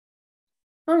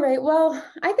All right, well,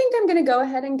 I think I'm going to go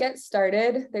ahead and get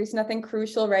started. There's nothing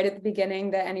crucial right at the beginning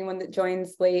that anyone that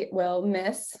joins late will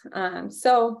miss.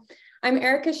 So I'm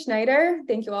Erica Schneider.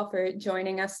 Thank you all for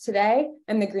joining us today.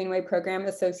 I'm the Greenway Program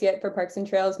Associate for Parks and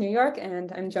Trails New York,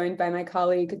 and I'm joined by my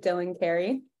colleague, Dylan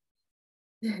Carey.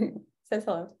 Says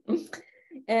hello.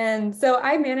 And so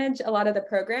I manage a lot of the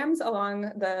programs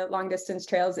along the long distance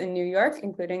trails in New York,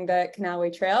 including the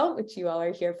Canalway Trail, which you all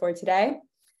are here for today.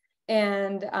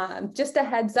 And just a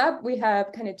heads up, we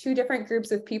have kind of two different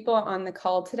groups of people on the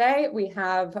call today. We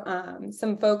have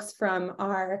some folks from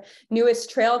our newest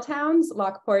trail towns,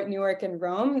 Lockport, Newark, and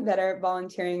Rome, that are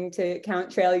volunteering to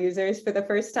count trail users for the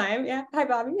first time. Yeah, hi,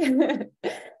 Bobby.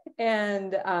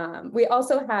 And we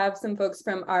also have some folks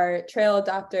from our Trail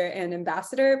Adopter and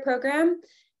Ambassador program.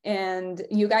 And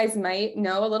you guys might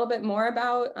know a little bit more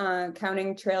about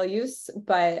counting trail use,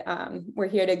 but we're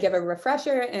here to give a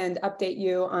refresher and update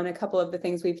you on a couple of the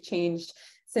things we've changed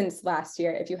since last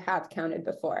year, if you have counted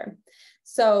before.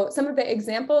 So some of the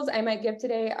examples I might give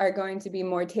today are going to be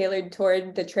more tailored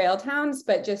toward the trail towns,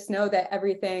 but just know that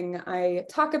everything I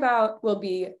talk about will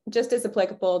be just as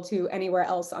applicable to anywhere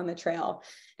else on the trail.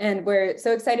 And we're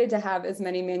so excited to have as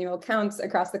many manual counts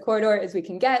across the corridor as we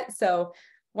can get. So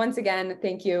once again,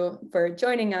 thank you for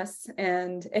joining us.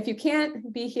 And if you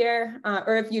can't be here,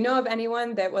 or if you know of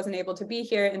anyone that wasn't able to be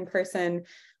here in person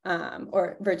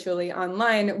or virtually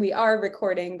online, we are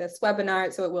recording this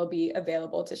webinar, so it will be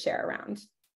available to share around.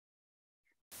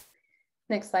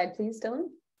 Next slide, please, Dylan.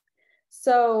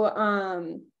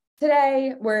 So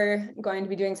today we're going to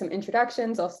be doing some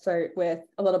introductions. I'll start with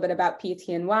a little bit about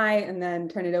PTNY and then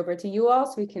turn it over to you all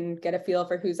so we can get a feel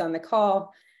for who's on the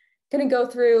call. Going to go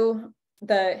through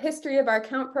the history of our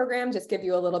count program, just give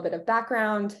you a little bit of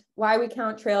background, why we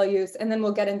count trail use, and then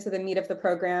we'll get into the meat of the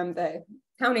program, the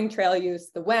counting trail use,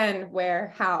 the when,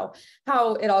 where, how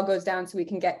it all goes down so we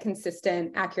can get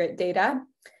consistent, accurate data.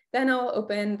 Then I'll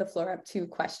open the floor up to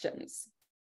questions.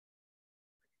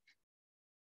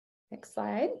 Next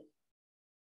slide.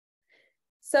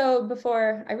 So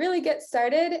before I really get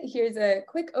started, here's a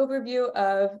quick overview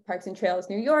of Parks and Trails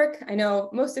New York. I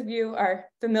know most of you are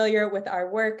familiar with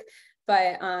our work,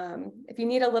 but if you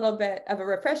need a little bit of a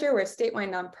refresher, we're a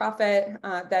statewide nonprofit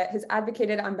that has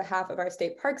advocated on behalf of our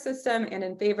state park system and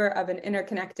in favor of an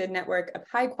interconnected network of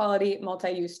high quality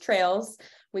multi-use trails.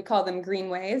 We call them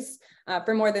greenways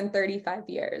for more than 35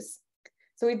 years.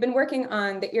 So we've been working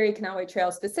on the Erie Canalway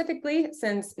Trail specifically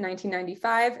since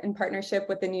 1995 in partnership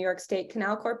with the New York State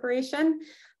Canal Corporation.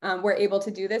 We're able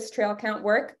to do this trail count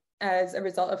work as a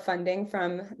result of funding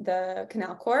from the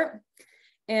Canal Corp.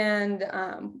 And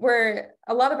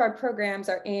a lot of our programs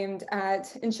are aimed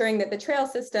at ensuring that the trail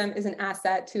system is an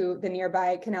asset to the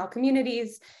nearby canal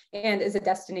communities and is a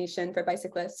destination for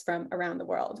bicyclists from around the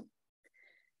world.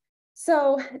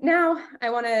 So now I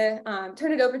want to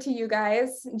turn it over to you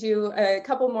guys, do a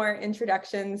couple more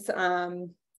introductions.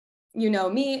 You know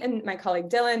me and my colleague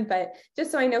Dylan, but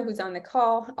just so I know who's on the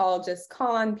call, I'll just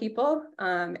call on people.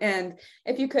 And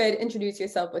if you could introduce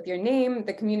yourself with your name,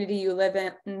 the community you live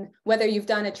in, whether you've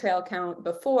done a trail count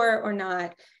before or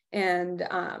not, and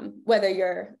whether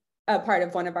you're a part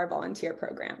of one of our volunteer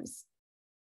programs.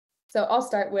 So I'll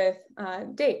start with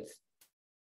Dave.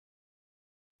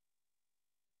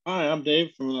 Hi, I'm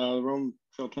Dave from the Rome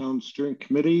Trail Town Steering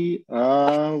Committee.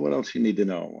 What else you need to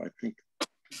know? I think,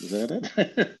 is that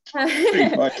it?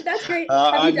 Pretty much. That's great. No,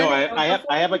 I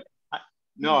have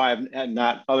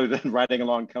not, other than riding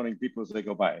along counting people as they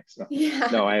go by. So yeah.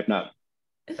 No, I have not.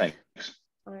 Thanks.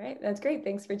 All right, that's great.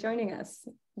 Thanks for joining us.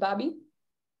 Bobby?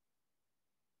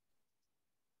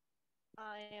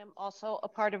 I am also a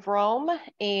part of Rome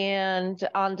and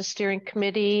on the steering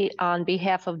committee on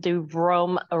behalf of the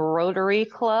Rome Rotary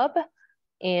Club,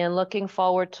 and looking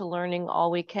forward to learning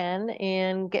all we can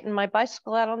and getting my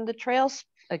bicycle out on the trails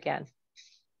again.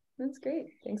 That's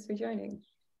great. Thanks for joining.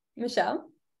 Michelle?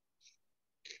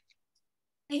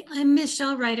 Hey, I'm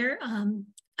Michelle Ryder.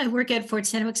 I work at Fort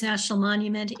Stanwix National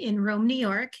Monument in Rome, New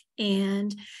York,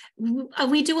 and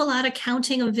we do a lot of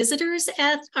counting of visitors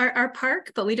at our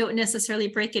park, but we don't necessarily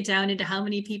break it down into how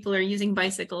many people are using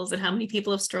bicycles and how many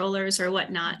people have strollers or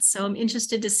whatnot. So I'm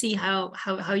interested to see how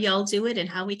y'all do it and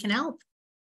how we can help.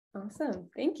 Awesome.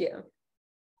 Thank you.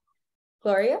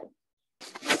 Gloria?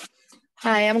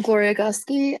 Hi, I'm Gloria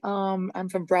Gusky. I'm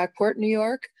from Brockport, New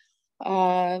York.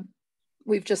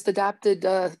 We've just adopted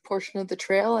a portion of the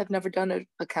trail. I've never done an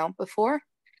account before.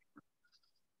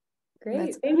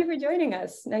 Great. Thank you for joining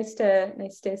us. Nice to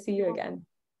see you again.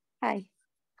 Hi.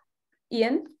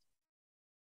 Ian?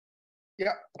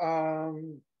 Yeah,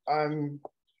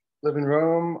 live in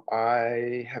Rome.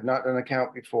 I have not done an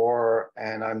account before,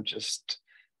 and I'm just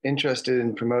interested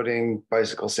in promoting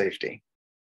bicycle safety.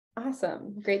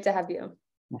 Awesome. Great to have you.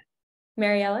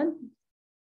 Mary Ellen?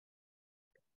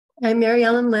 I'm Mary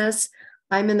Ellen Liss.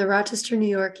 I'm in the Rochester, New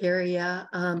York area.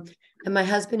 And my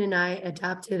husband and I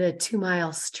adopted a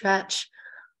 2-mile stretch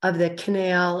of the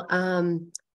canal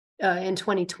in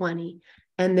 2020.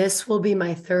 And this will be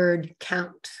my 3rd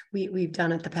count. We've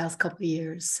done it the past couple of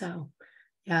years. So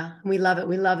yeah, we love it.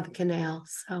 We love the canal.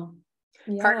 So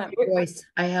pardon my voice.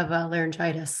 I have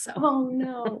laryngitis. So. Oh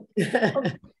no. Well,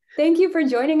 thank you for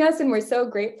joining us, and we're so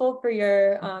grateful for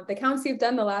your the counts you've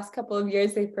done the last couple of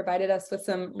years. They've provided us with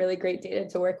some really great data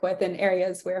to work with in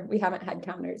areas where we haven't had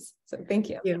counters. So thank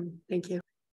you. Thank you.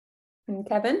 And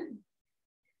Kevin?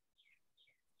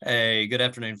 Hey, good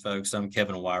afternoon, folks. I'm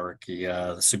Kevin Wyricky,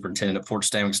 the superintendent at Fort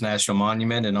Stanwix National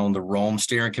Monument and on the Rome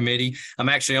Steering Committee. I'm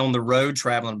actually on the road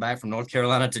traveling back from North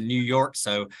Carolina to New York,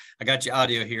 so I got your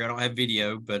audio here. I don't have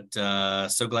video, but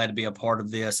so glad to be a part of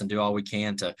this and do all we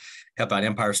can to help out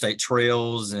Empire State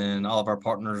Trails and all of our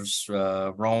partners,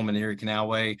 Rome and Erie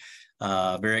Canalway.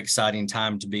 Very exciting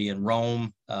time to be in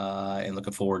Rome and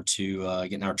looking forward to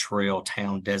getting our trail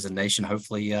town designation,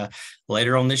 hopefully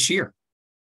later on this year.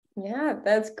 Yeah,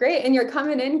 that's great. And you're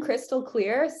coming in crystal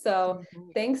clear. So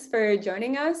thanks for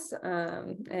joining us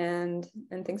and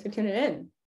thanks for tuning in.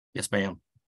 Yes, ma'am.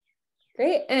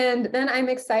 Great. And then I'm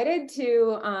excited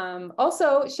to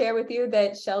also share with you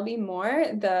that Shelby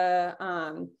Moore,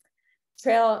 the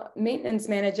trail maintenance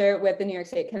manager with the New York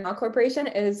State Canal Corporation,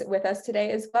 is with us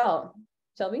today as well.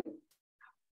 Shelby?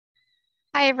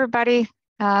 Hi, everybody.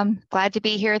 Glad to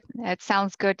be here. It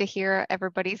sounds good to hear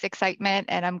everybody's excitement,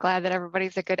 and I'm glad that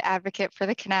everybody's a good advocate for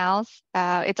the canals.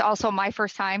 It's also my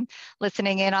first time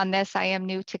listening in on this. I am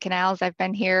new to canals. I've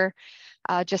been here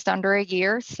just under a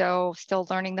year, so still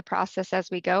learning the process as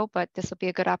we go, but this will be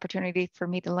a good opportunity for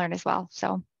me to learn as well.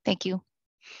 So thank you.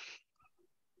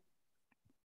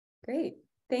 Great.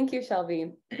 Thank you,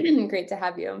 Shelby. Great to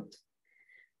have you.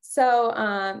 So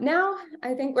now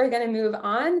I think we're going to move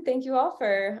on. Thank you all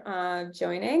for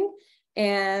joining.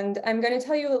 And I'm going to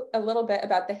tell you a little bit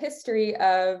about the history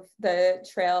of the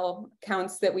trail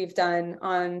counts that we've done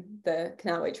on the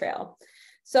Canalway Trail.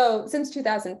 So since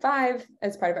 2005,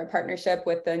 as part of our partnership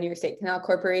with the New York State Canal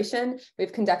Corporation,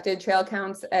 we've conducted trail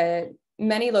counts at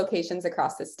many locations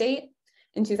across the state.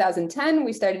 In 2010,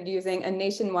 we started using a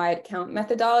nationwide count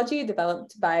methodology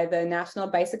developed by the National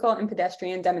Bicycle and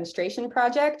Pedestrian Demonstration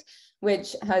Project,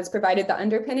 which has provided the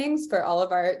underpinnings for all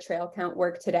of our trail count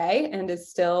work today and is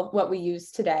still what we use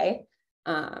today.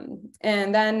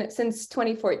 And then since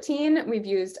 2014, we've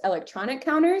used electronic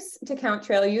counters to count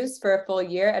trail use for a full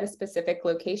year at a specific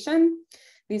location.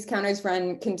 These counters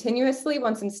run continuously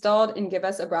once installed and give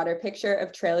us a broader picture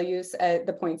of trail use at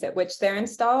the points at which they're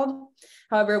installed.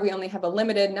 However, we only have a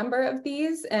limited number of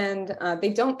these, and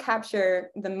they don't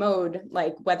capture the mode,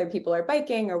 like whether people are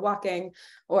biking or walking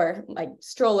or like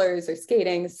strollers or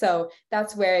skating. So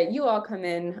that's where you all come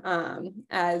in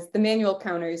as the manual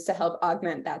counters to help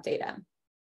augment that data.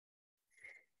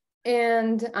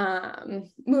 And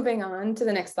moving on to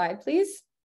the next slide, please.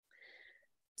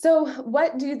 So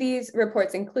what do these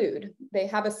reports include? They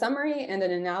have a summary and an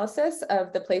analysis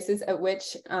of the places at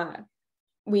which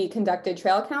we conducted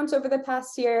trail counts over the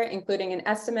past year, including an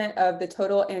estimate of the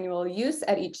total annual use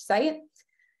at each site,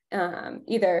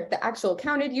 either the actual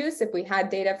counted use if we had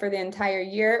data for the entire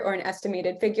year, or an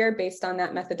estimated figure based on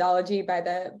that methodology by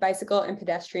the Bicycle and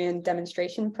Pedestrian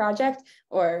Demonstration Project,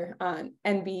 or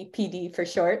NBPD for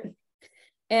short.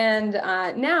 And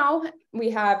now we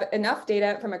have enough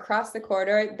data from across the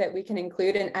corridor that we can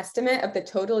include an estimate of the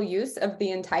total use of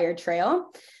the entire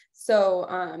trail.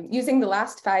 So using the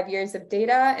last 5 years of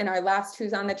data and our last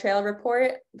Who's on the Trail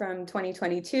report from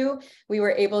 2022, we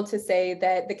were able to say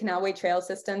that the Canalway Trail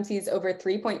System sees over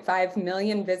 3.5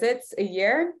 million visits a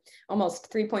year,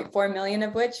 almost 3.4 million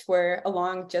of which were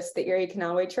along just the Erie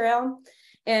Canalway Trail.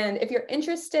 And if you're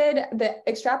interested, the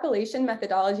extrapolation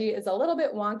methodology is a little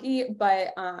bit wonky,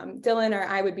 but Dylan or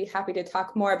I would be happy to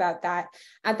talk more about that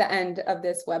at the end of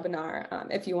this webinar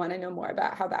if you want to know more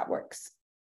about how that works.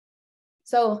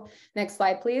 So next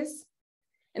slide, please.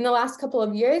 In the last couple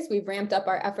of years, we've ramped up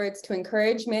our efforts to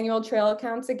encourage manual trail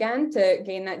accounts again to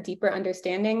gain that deeper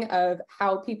understanding of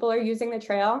how people are using the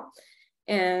trail.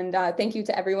 And thank you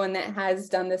to everyone that has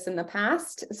done this in the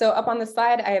past. So up on the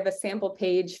slide, I have a sample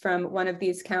page from one of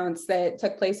these counts that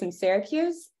took place in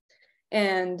Syracuse.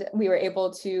 And we were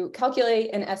able to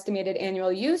calculate an estimated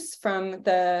annual use from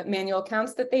the manual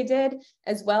counts that they did,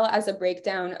 as well as a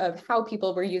breakdown of how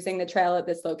people were using the trail at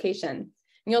this location.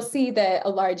 And you'll see that a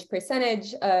large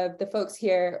percentage of the folks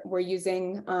here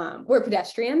were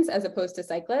pedestrians as opposed to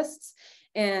cyclists.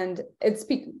 And it's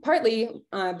partly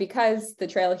because the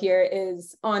trail here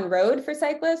is on road for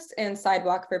cyclists and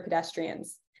sidewalk for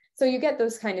pedestrians. So you get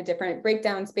those kind of different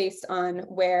breakdowns based on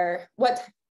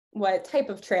what type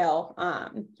of trail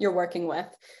you're working with.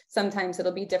 Sometimes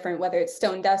it'll be different whether it's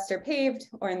stone dust or paved,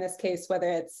 or in this case, whether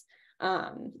it's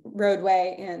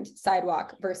roadway and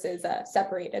sidewalk versus a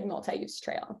separated multi-use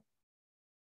trail.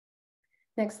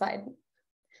 Next slide.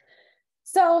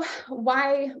 So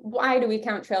why do we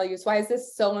count trail use? Why is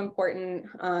this so important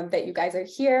that you guys are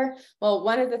here? Well,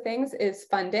 one of the things is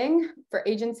funding. For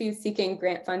agencies seeking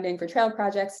grant funding for trail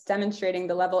projects, demonstrating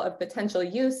the level of potential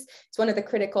use. It's one of the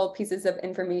critical pieces of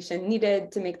information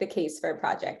needed to make the case for a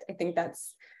project. I think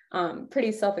that's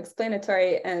pretty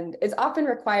self-explanatory and is often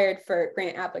required for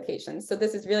grant applications. So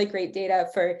this is really great data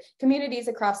for communities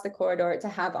across the corridor to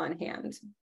have on hand.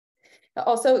 It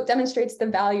also demonstrates the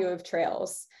value of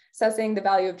trails. Assessing the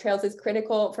value of trails is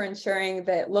critical for ensuring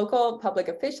that local public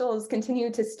officials continue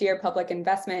to steer public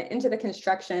investment into the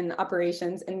construction,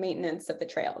 operations, and maintenance of the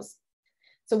trails.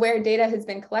 So where data has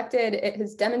been collected, it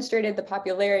has demonstrated the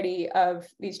popularity of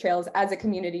these trails as a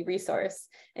community resource.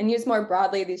 And used more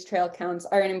broadly, these trail counts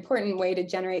are an important way to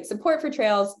generate support for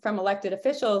trails from elected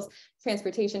officials,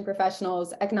 transportation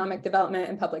professionals, economic development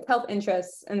and public health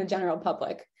interests, and the general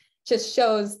public. Just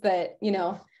shows that, you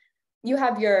know, you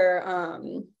have your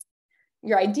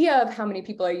idea of how many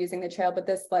people are using the trail, but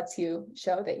this lets you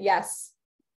show that, yes,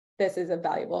 this is a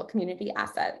valuable community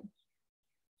asset.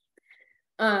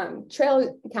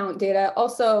 Trail count data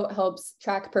also helps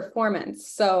track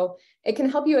performance. So it can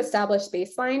help you establish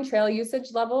baseline trail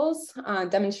usage levels,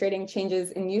 demonstrating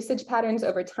changes in usage patterns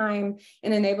over time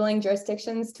and enabling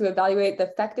jurisdictions to evaluate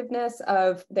the effectiveness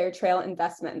of their trail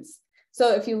investments.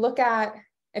 So if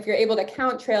you're able to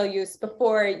count trail use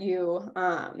before you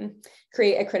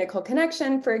create a critical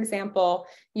connection, for example,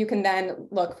 you can then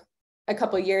look a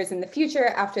couple years in the future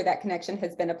after that connection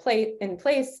has been in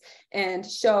place and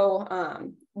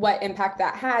show what impact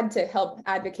that had to help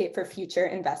advocate for future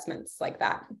investments like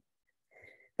that.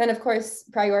 Then, of course,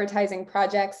 prioritizing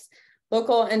projects.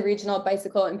 Local and regional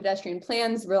bicycle and pedestrian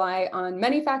plans rely on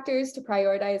many factors to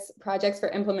prioritize projects for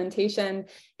implementation.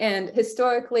 And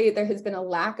historically, there has been a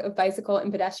lack of bicycle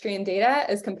and pedestrian data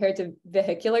as compared to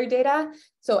vehicular data.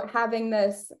 So having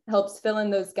this helps fill in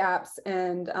those gaps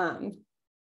and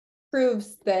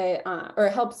proves that, or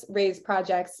helps raise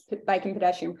projects, bike and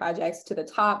pedestrian projects to the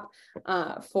top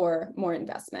for more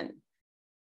investment.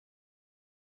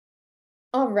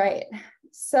 All right,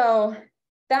 so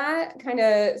that kind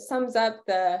of sums up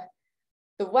the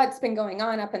what's been going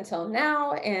on up until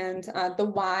now and the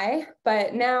why,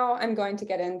 but now I'm going to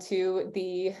get into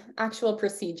the actual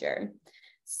procedure.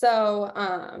 So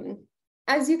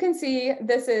as you can see,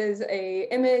 this is an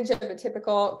image of a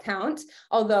typical count,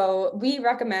 although we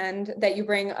recommend that you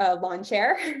bring a lawn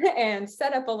chair and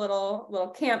set up a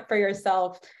little camp for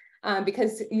yourself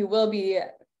because you will be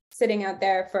sitting out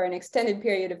there for an extended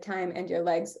period of time and your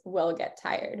legs will get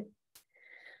tired.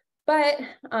 But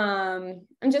I'm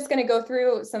just going to go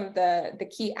through some of the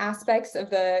key aspects of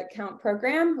the count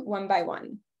program one by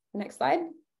one. Next slide.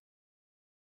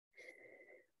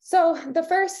 So the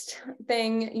first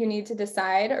thing you need to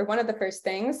decide, or one of the first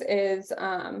things, is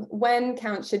when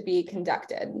count should be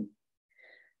conducted.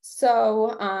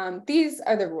 So these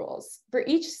are the rules. For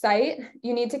each site,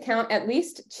 you need to count at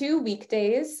least 2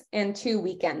 weekdays and 2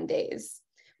 weekend days.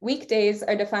 Weekdays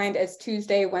are defined as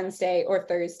Tuesday, Wednesday, or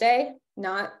Thursday,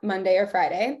 not Monday or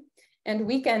Friday. And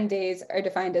weekend days are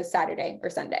defined as Saturday or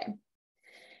Sunday.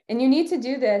 And you need to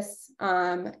do this,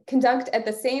 conduct at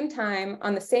the same time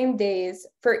on the same days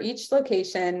for each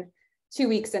location 2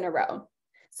 weeks in a row.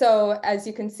 So as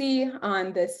you can see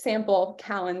on the sample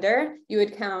calendar, you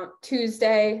would count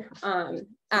Tuesday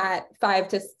at 5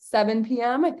 to 7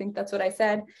 p.m. I think that's what I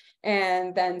said.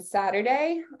 And then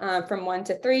Saturday from 1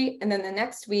 to 3. And then the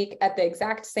next week at the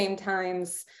exact same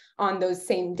times on those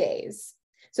same days.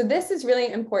 So this is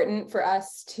really important for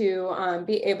us to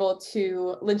be able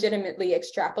to legitimately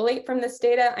extrapolate from this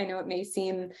data. I know it may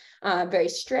seem very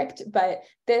strict, but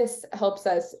this helps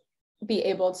us be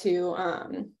able to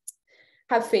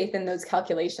have faith in those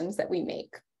calculations that we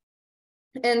make.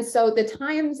 And so the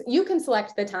times, you can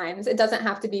select the times. It doesn't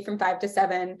have to be from 5 to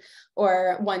 7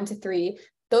 or 1 to 3.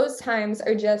 Those times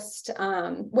are just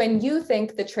when you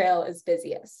think the trail is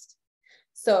busiest.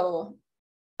 So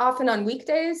often on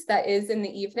weekdays, that is in the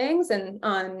evenings, and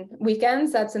on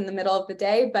weekends, that's in the middle of the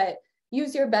day, but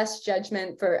use your best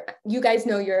judgment. For you guys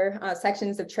know your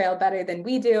sections of trail better than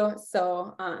we do,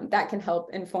 so that can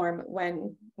help inform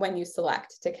when you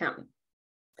select to count.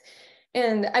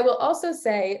 And I will also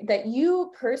say that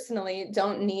you personally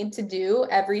don't need to do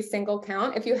every single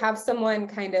count. If you have someone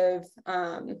kind of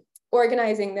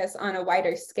organizing this on a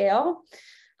wider scale,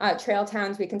 trail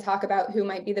towns, we can talk about who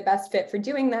might be the best fit for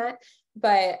doing that.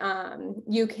 But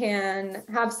you can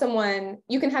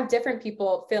have different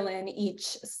people fill in each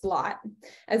slot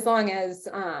as long as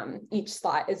each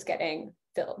slot is getting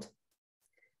filled.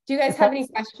 Do you guys have any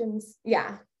questions?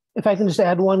 Yeah. If I can just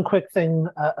add one quick thing,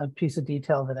 a piece of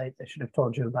detail that I should have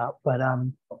told you about, but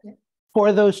yeah.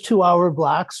 For those 2-hour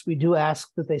blocks, we do ask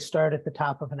that they start at the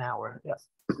top of an hour. Yeah.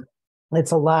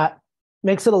 It's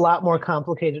makes it a lot more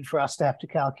complicated for us to have to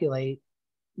calculate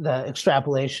the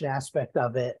extrapolation aspect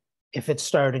of it. If it's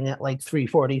starting at like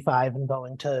 3:45 and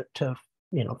going to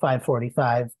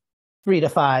 5:45, 3 to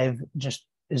 5 just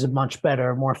is a much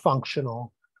better, more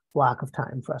functional block of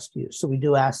time for us to use. So we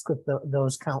do ask that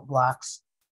those count blocks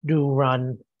do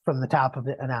run from the top of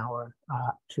it an hour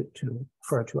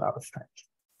for a 2-hour stretch.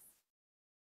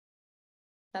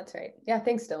 That's right. Yeah,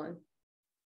 thanks, Dylan.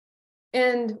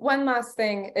 And one last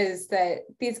thing is that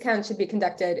these counts should be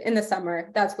conducted in the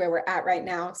summer. That's where we're at right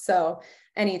now. So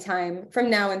anytime from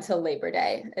now until Labor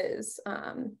Day is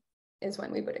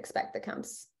when we would expect the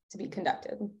counts to be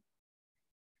conducted.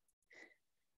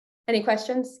 Any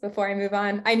questions before I move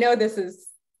on? I know this is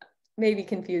maybe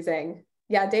confusing.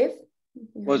 Yeah, Dave?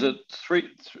 Was it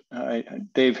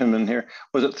Dave Hinman here.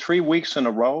 Was it 3 weeks in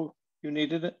a row you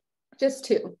needed it? Just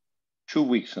 2. 2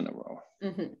 weeks in a row.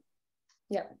 Mm-hmm.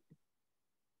 Yep.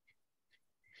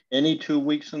 Any 2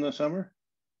 weeks in the summer?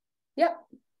 Yep.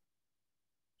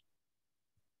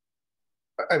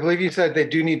 I believe you said they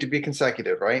do need to be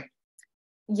consecutive, right?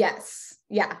 Yes.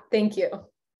 Yeah. Thank you.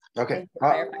 Okay.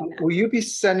 Thank you Will you be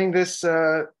sending this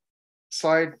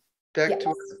slide deck yes. to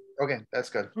us? Okay, that's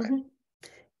good. Mm-hmm.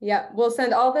 Yeah, we'll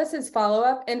send all this as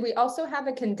follow-up. And we also have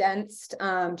a condensed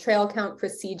trail count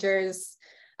procedures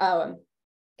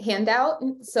handout.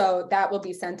 So that will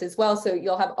be sent as well. So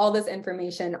you'll have all this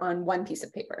information on one piece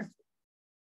of paper.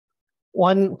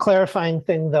 One clarifying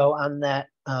thing though on that,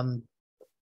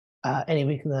 any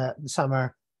week in the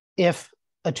summer, if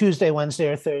a Tuesday, Wednesday,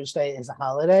 or Thursday is a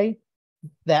holiday,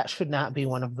 that should not be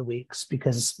one of the weeks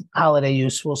because holiday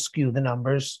use will skew the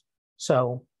numbers.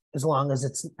 So as long as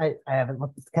it's, I haven't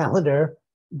looked at the calendar,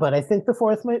 but I think the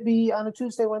 4th might be on a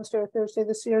Tuesday, Wednesday, or Thursday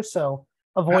this year. So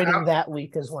avoiding that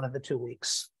week is one of the 2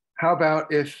 weeks. How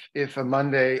about if a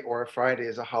Monday or a Friday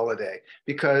is a holiday?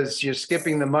 Because you're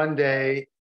skipping the Monday.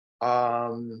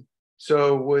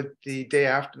 So would the day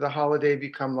after the holiday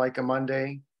become like a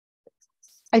Monday?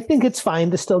 I think it's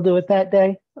fine to still do it that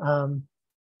day.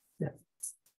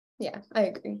 Yeah, I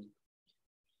agree.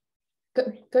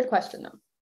 Good question though.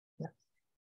 Yeah.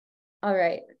 All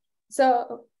right.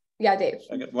 So yeah, Dave.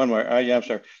 I got one more. Yeah, I'm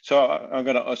sorry. So I'm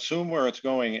going to assume where it's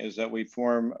going is that we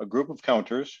form a group of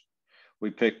counters.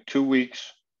 We pick 2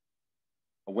 weeks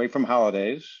away from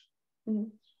holidays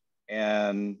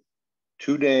and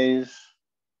 2 days.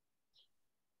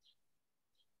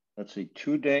 Let's see,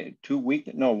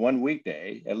 1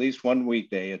 weekday, at least 1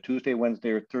 weekday, a Tuesday, Wednesday,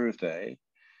 or Thursday,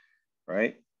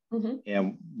 right? Mm-hmm.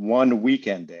 And 1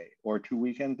 weekend day or 2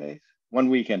 weekend days. 1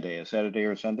 weekend day, a Saturday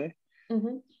or a Sunday.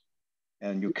 Mm-hmm.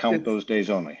 And you count those days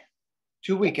only.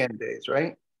 2 weekend days,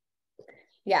 right?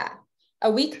 Yeah. A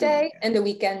weekday and a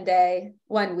weekend day,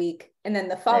 1 week, and then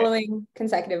the following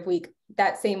consecutive week,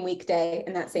 that same weekday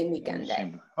and that same weekend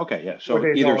day. Okay, yeah. So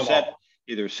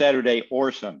either Saturday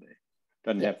or Sunday.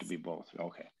 Doesn't have to be both.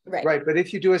 Okay. Right. But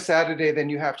if you do a Saturday, then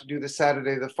you have to do the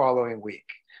Saturday the following week.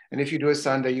 And if you do a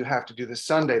Sunday, you have to do the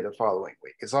Sunday the following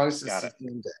week, as long as it's the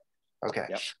same day. Okay.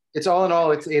 Yep. It's all in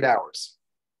all, it's 8 hours.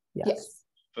 Yes.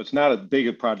 So it's not as big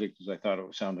a project as I thought it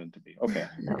was sounding to be. Okay.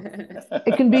 No.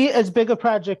 It can be as big a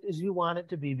project as you want it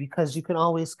to be because you can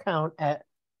always count at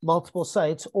multiple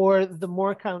sites, or the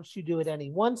more counts you do at any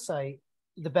one site,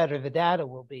 the better the data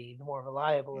will be, the more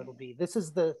reliable it'll be. This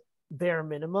is the bare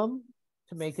minimum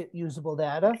to make it usable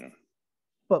data,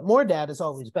 but more data is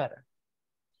always better.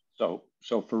 So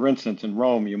for instance, in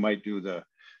Rome, you might do the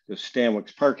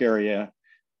Stanwix Park area,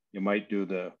 you might do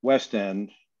the West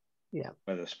End,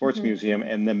 by the Sports Museum,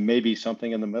 and then maybe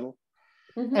something in the middle.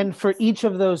 And for each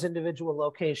of those individual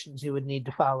locations, you would need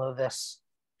to follow this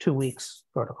 2 weeks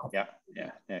protocol.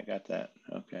 Yeah, got that.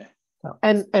 Okay.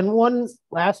 And one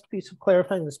last piece of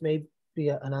clarifying, this may be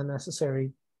an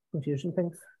unnecessary confusion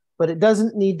thing, but it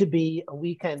doesn't need to be a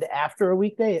weekend after a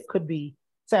weekday. It could be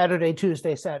Saturday,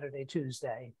 Tuesday, Saturday,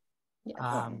 Tuesday.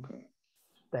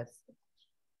 That's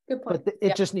good point. But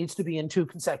it just needs to be in 2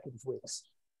 consecutive weeks.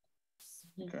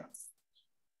 Okay.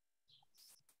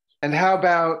 And how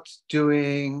about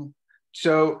doing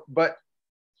but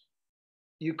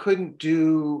you couldn't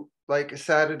do like a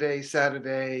Saturday,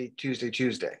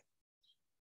 Tuesday.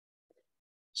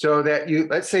 So that you,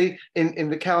 let's say in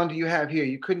the calendar you have here,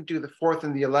 you couldn't do the 4th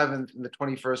and the 11th and the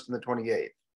 21st and the 28th.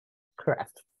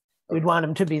 Correct. We'd want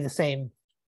them to be the same,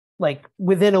 like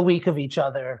within a week of each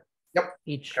other. Yep.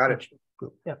 Each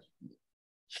group. Yep.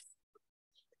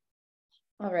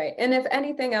 All right. And if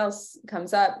anything else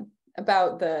comes up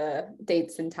about the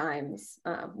dates and times,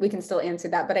 we can still answer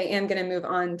that. But I am going to move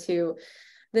on to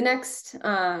the next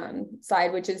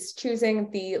slide, which is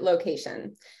choosing the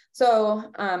location. So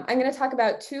I'm going to talk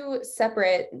about 2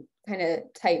 separate kind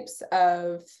of types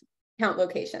of count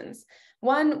locations.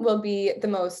 One will be the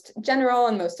most general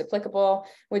and most applicable,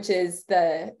 which is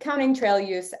the counting trail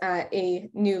use at a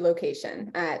new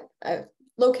location, at a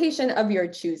location of your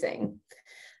choosing.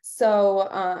 So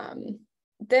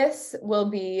this will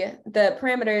be, the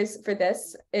parameters for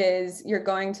this is you're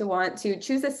going to want to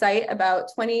choose a site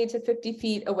about 20 to 50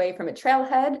 feet away from a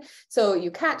trailhead. So you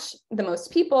catch the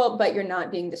most people, but you're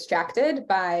not being distracted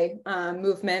by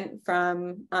movement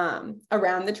from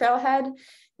around the trailhead.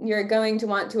 You're going to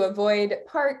want to avoid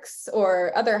parks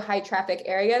or other high traffic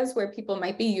areas where people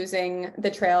might be using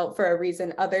the trail for a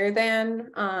reason other than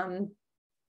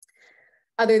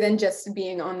just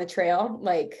being on the trail.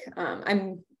 Like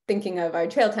I'm thinking of our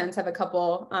trail towns have a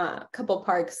couple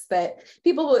parks that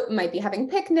people might be having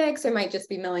picnics or might just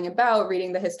be milling about,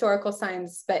 reading the historical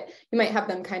signs, but you might have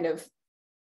them kind of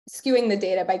skewing the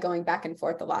data by going back and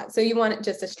forth a lot. So you want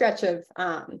just a stretch of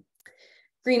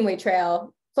greenway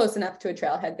trail close enough to a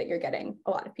trailhead that you're getting a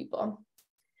lot of people.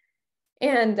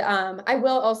 And I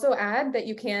will also add that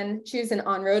you can choose an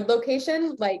on-road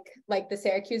location, like the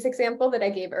Syracuse example that I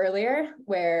gave earlier,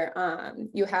 where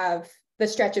you have the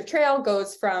stretch of trail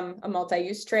goes from a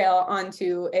multi-use trail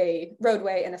onto a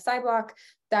roadway and a sidewalk.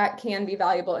 That can be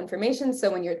valuable information.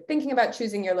 So when you're thinking about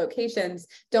choosing your locations,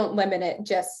 don't limit it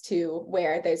just to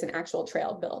where there's an actual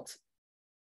trail built.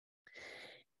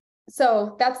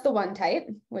 So that's the one type,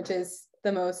 which is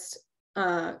the most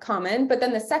common. But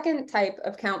then the second type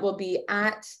of count will be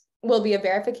a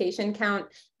verification count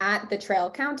at the trail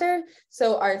counter.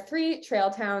 So our 3 trail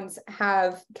towns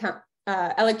have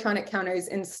electronic counters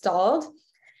installed,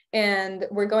 and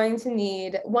we're going to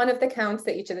need one of the counts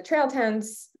that each of the trail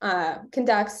towns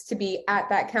conducts to be at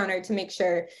that counter to make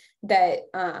sure that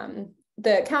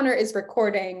the counter is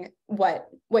recording what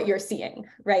you're seeing,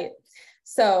 right?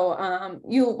 So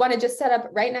you want to just set up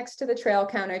right next to the trail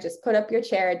counter, just put up your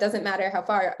chair. It doesn't matter how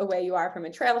far away you are from a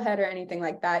trailhead or anything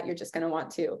like that. You're just going to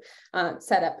want to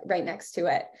set up right next to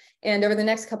it. And over the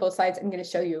next couple of slides, I'm going to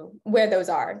show you where those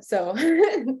are. So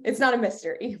it's not a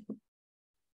mystery.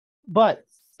 But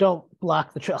don't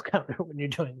block the trail counter when you're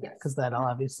doing that, because that'll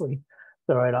obviously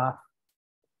throw it off.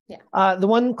 Yeah. The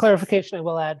one clarification I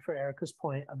will add for Erica's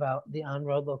point about the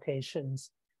on-road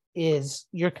locations is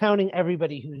you're counting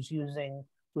everybody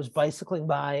who's bicycling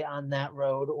by on that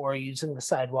road or using the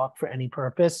sidewalk for any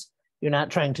purpose. You're not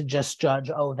trying to just judge,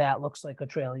 oh, that looks like a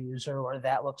trail user or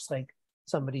that looks like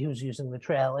somebody who's using the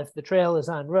trail. If the trail is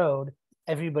on road,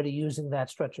 everybody using that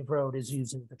stretch of road is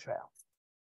using the trail.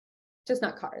 Just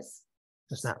not cars.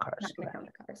 Just not cars. Not gonna count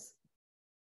the cars.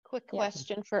 Quick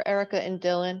question for Erica and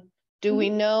Dylan. Do we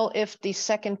know if the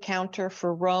second counter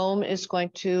for Rome is going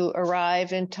to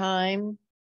arrive in time,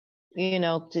 you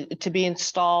know, to be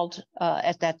installed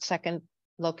at that second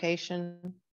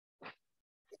location?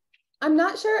 I'm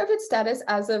not sure of its status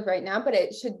as of right now, but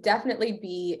it should definitely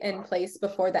be in place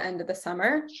before the end of the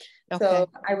summer. Okay. So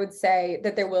I would say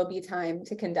that there will be time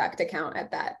to conduct a count at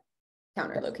that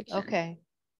counter location. Okay.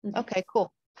 Okay,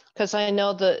 cool. Because I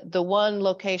know the one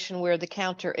location where the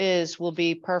counter is will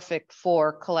be perfect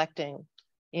for collecting,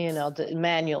 you know,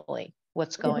 manually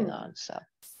what's going on. So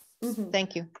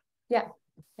thank you. Yeah,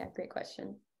 great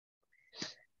question.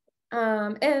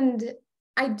 And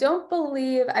I don't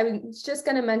believe, I was just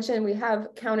going to mention, we have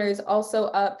counters also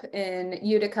up in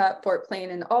Utica, Fort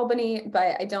Plain, and Albany,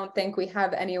 but I don't think we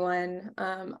have anyone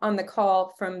on the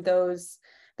call from those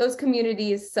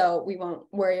communities, so we won't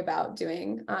worry about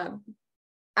doing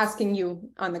asking you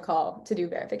on the call to do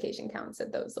verification counts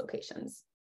at those locations.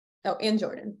 Oh, and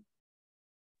Jordan.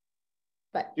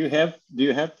 But do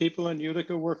you have people in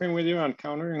Utica working with you on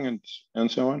countering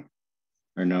and so on,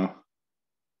 or no?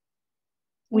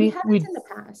 We haven't in the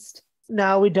past.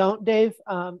 No, we don't, Dave.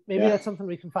 Maybe that's something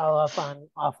we can follow up on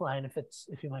offline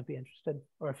if you might be interested,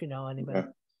 or if you know anybody. Okay.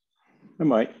 I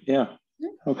might, yeah.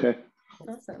 Okay.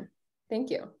 Awesome. Thank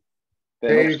you.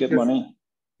 They helps get money.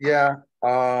 Yeah.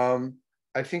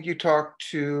 I think you talked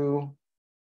to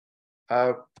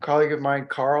a colleague of mine,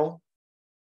 Carl.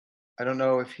 I don't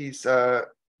know if he's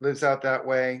lives out that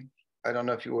way. I don't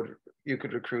know if you would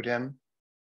recruit him.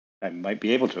 I might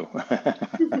be able to.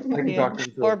 Yeah.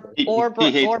 Or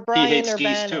Brian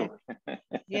Urbanek.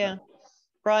 Yeah,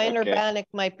 Brian Okay. Urbanek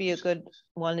might be a good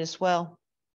one as well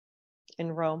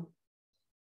in Rome.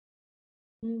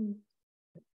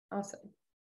 Awesome.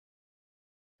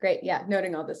 Great. Yeah,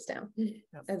 noting all this down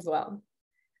as well.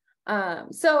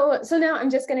 So now I'm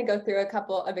just going to go through a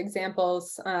couple of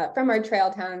examples from our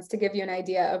trail towns to give you an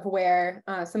idea of where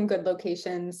some good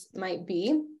locations might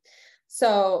be.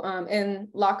 So in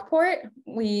Lockport,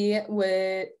 we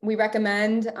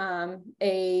recommend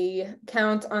a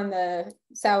count on the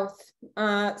south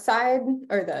side,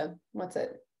 or the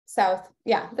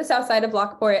the south side of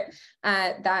Lockport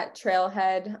at that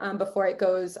trailhead before it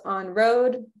goes on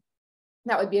road.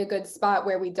 That would be a good spot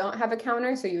where we don't have a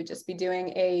counter, so you would just be doing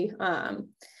a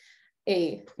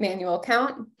manual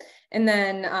count. And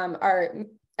then our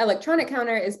electronic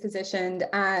counter is positioned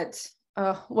at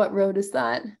what road is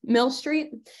that? Mill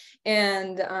Street.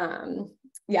 And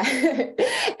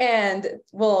and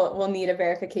we'll need a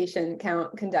verification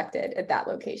count conducted at that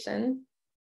location.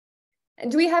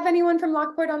 And do we have anyone from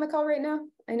Lockport on the call right now?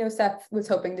 I know Seth was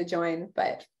hoping to join,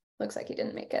 but looks like he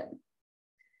didn't make it.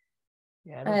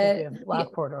 Yeah, I don't think we have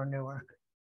Lockport or Newark.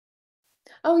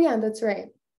 Oh yeah, that's right.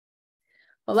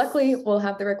 Well, luckily we'll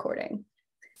have the recording.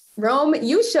 Rome,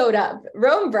 you showed up.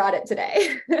 Rome brought it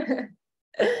today.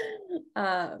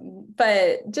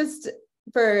 But just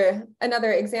for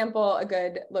another example, a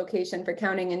good location for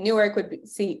counting in Newark would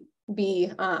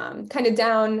be kind of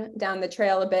down the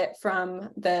trail a bit from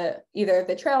either of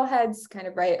the trailheads, kind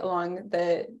of right along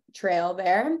the trail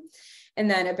there. And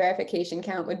then a verification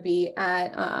count would be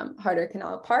at Harder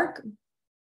Canal Park,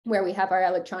 where we have our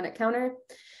electronic counter.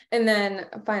 And then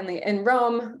finally in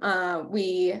Rome,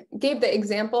 we gave the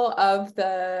example of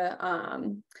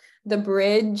the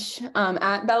bridge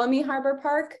at Bellamy Harbor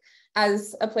Park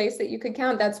as a place that you could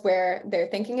count. That's where they're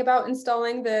thinking about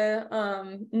installing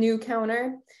the new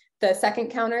counter, the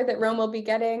second counter that Rome will be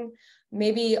getting.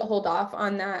 Maybe hold off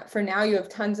on that for now. You have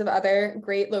tons of other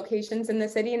great locations in the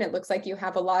city, and it looks like you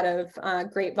have a lot of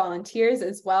great volunteers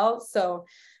as well. So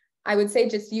I would say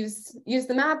just use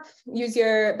the map, use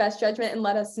your best judgment, and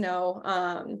let us know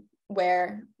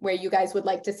where you guys would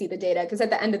like to see the data. Because at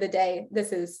the end of the day,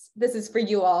 this is for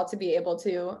you all to be able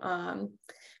to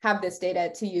have this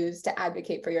data to use to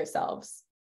advocate for yourselves.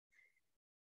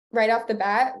 Right off the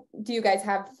bat, do you guys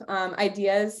have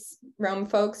ideas, Rome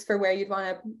folks, for where you'd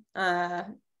want to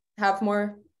have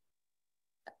more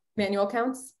manual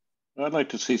counts? I'd like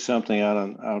to see something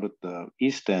out at the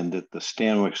east end at the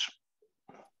Stanwix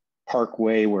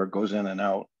Parkway where it goes in and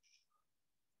out.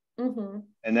 Mm-hmm.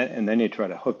 And then you try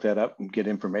to hook that up and get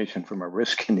information from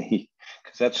Oriskany,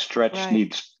 because that stretch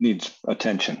needs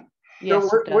attention. Yes,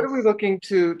 so what are we looking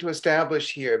to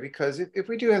establish here? Because if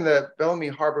we do in the Bellamy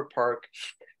Harbor Park,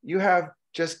 you have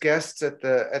just guests at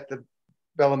the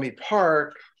Bellamy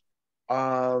Park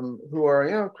who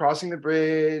are crossing the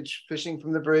bridge, fishing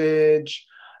from the bridge.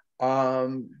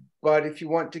 But if you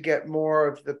want to get more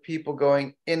of the people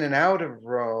going in and out of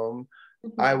Rome,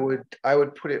 mm-hmm. I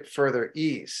would put it further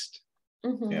east.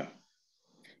 Mm-hmm.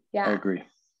 Yeah, I agree.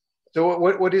 So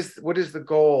what is the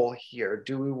goal here?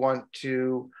 Do we want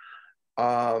to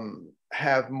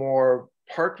have more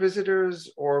park visitors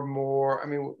or more? I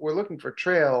mean, we're looking for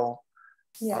trail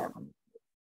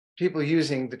people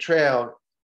using the trail,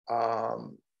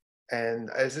 and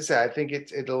as I said, I think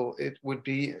it would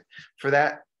be for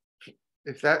that.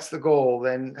 If that's the goal,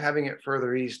 then having it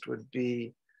further east would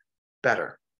be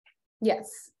better.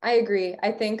 Yes, I agree.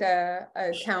 I think a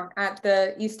count at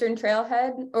the eastern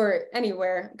trailhead or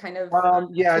anywhere kind of.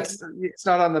 Yeah, it's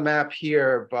not on the map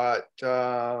here, but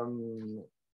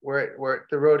where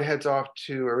the road heads off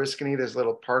to Oriskany, there's a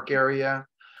little park area.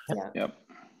 Yeah. Yep.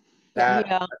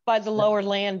 By the lower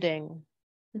landing,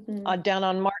 down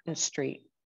on Martin Street.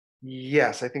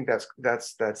 Yes, I think that's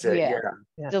it.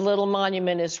 Yeah. The little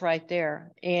monument is right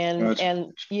there, and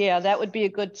that would be a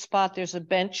good spot. There's a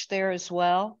bench there as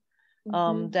well.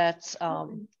 That's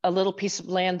a little piece of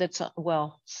land that's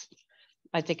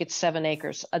I think it's 7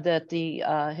 acres that the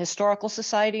Historical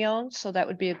Society owns. So that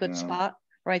would be a good spot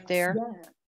right there. Yeah.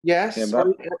 Yes,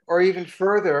 or even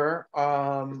further.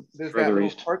 There's that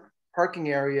little parking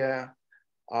area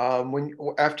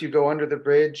after you go under the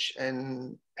bridge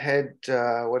and head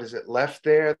left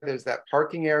there. There's that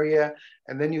parking area,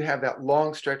 and then you have that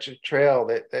long stretch of trail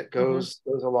that goes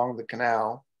along the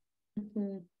canal.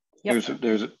 Yep.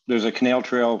 There's a canal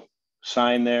trail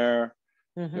sign there.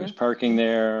 There's parking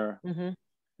there,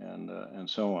 and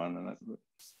so on, and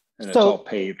it's all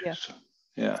paved. I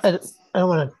don't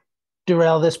want to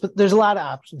derail this, but there's a lot of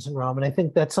options in Rome. And I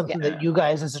think that's something that you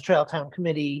guys as a Trail Town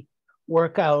Committee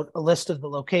work out a list of the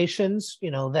locations,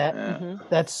 you know, that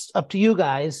that's up to you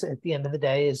guys at the end of the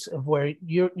day, is of where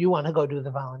you want to go do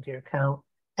the volunteer count,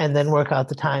 and then work out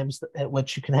the times at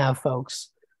which you can have folks.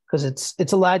 Because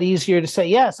it's a lot easier to say,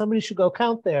 yeah, somebody should go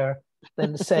count there,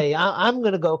 than to say, I'm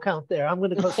going to go count there. I'm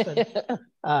going to go spend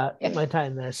my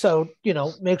time there. So, you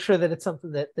know, make sure that it's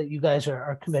something that you guys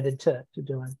are committed to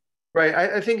doing. Right.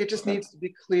 I think it just needs to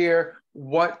be clear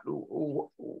who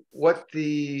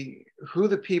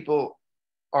the people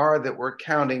are that we're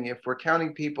counting. If we're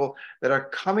counting people that are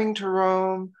coming to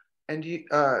Rome and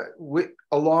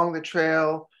along the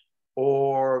trail,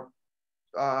 or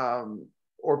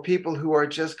people who are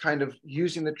just kind of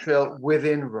using the trail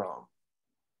within Rome.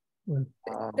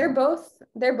 They're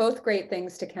both great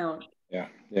things to count. Yeah.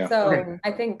 So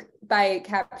I think by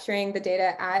capturing the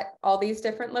data at all these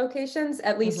different locations,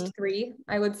 at least 3,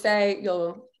 I would say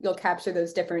you'll capture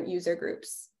those different user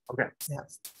groups. Okay.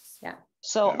 Yeah.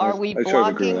 So are we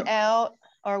blocking out?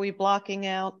 Are we blocking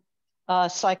out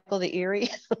Cycle the Erie?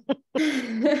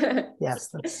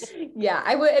 Yes. Yeah,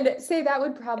 I would say that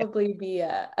would probably be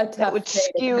a tough. That would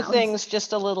skew things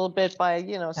just a little bit by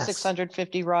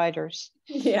 650 riders.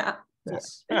 Yeah.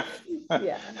 Yes.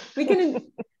 Yeah. We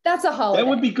can. That's a holiday. That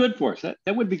would be good for us.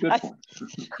 That would be good for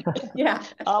us. Yeah.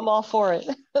 I'm all for it.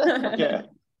 Yeah.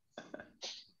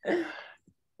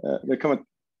 They're coming.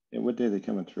 What day are they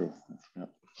coming through?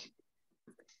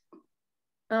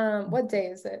 What day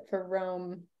is it for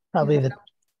Rome? Probably the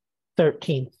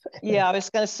 13th. Yeah, I was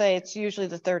going to say it's usually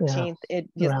the 13th.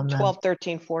 Yeah, 12,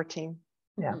 13, 14.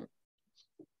 Yeah.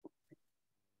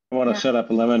 I want to set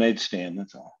up a lemonade stand.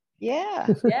 That's all. Yeah.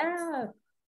 Yeah.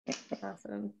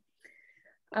 Awesome.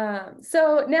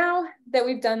 So now that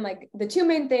we've done like the 2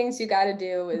 main things you got to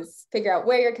do is figure out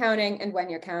where you're counting and when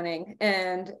you're counting.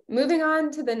 And moving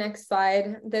on to the next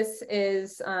slide, this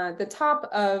is the top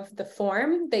of the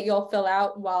form that you'll fill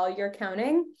out while you're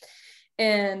counting.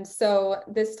 And so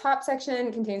this top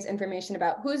section contains information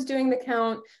about who's doing the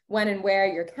count, when and where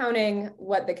you're counting,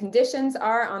 what the conditions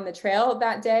are on the trail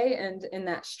that day and in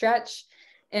that stretch.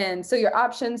 And so your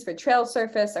options for trail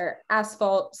surface are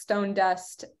asphalt, stone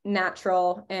dust,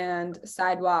 natural, and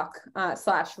sidewalk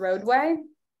 / roadway.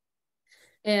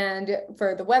 And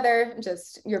for the weather,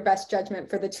 just your best judgment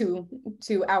for the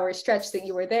 2-hour stretch that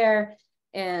you were there,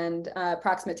 and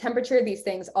approximate temperature. These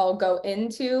things all go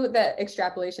into the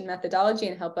extrapolation methodology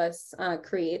and help us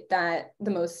create the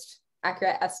most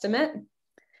accurate estimate.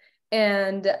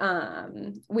 And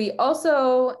we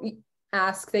also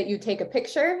ask that you take a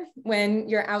picture when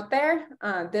you're out there.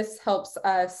 This helps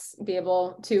us be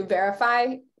able to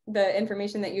verify the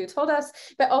information that you told us,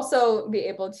 but also be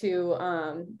able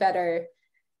to better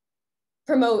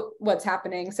promote what's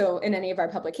happening. So in any of our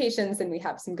publications, then we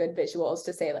have some good visuals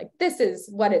to say like, this is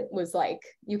what it was like.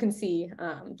 You can see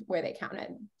where they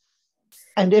counted.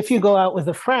 And if you go out with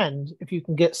a friend, if you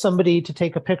can get somebody to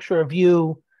take a picture of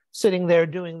you sitting there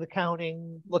doing the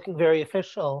counting, looking very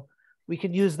official, we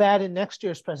can use that in next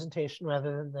year's presentation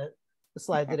rather than the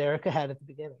slide that Erica had at the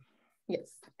beginning. Yes.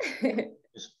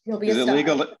 Is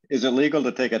it legal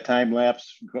to take a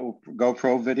time-lapse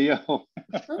GoPro video?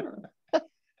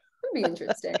 That'd be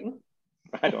interesting.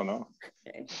 I don't know.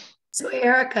 Okay. So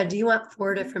Erica, do you want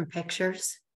 4 different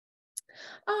pictures?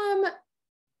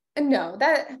 No,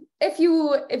 that if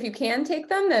you can take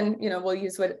them, then we'll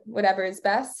use whatever is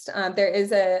best. There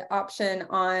is an option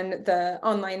on the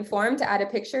online form to add a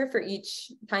picture for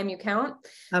each time you count.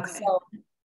 Okay. So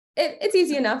it's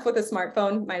easy enough with a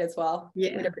smartphone, might as well.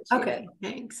 Yeah. Okay,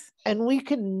 thanks. And we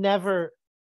can never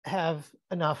have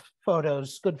enough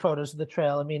good photos of the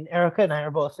trail. I mean, Erica and I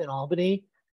are both in Albany,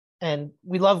 and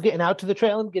we love getting out to the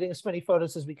trail and getting as many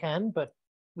photos as we can, but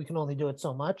we can only do it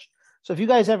so much. So if you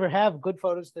guys ever have good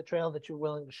photos of the trail that you're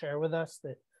willing to share with us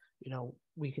that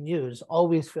we can use,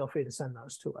 always feel free to send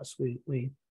those to us. We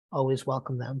always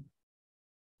welcome them.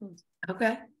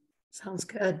 Okay, sounds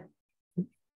good.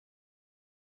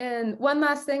 And one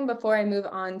last thing before I move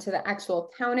on to the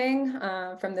actual counting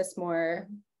from this more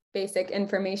basic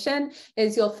information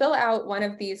is you'll fill out one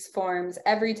of these forms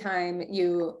every time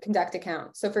you conduct a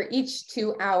count. So for each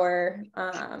 2-hour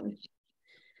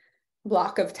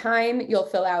block of time, you'll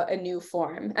fill out a new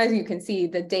form. As you can see,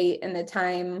 the date and the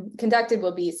time conducted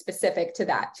will be specific to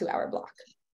that 2-hour block.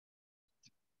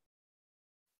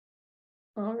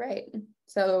 All right,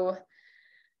 so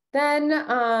then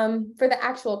for the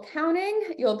actual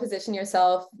counting, you'll position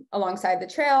yourself alongside the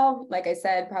trail. Like I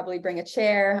said, probably bring a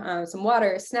chair, some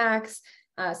water, snacks,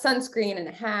 sunscreen, and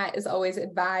a hat is always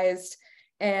advised.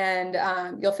 And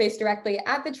you'll face directly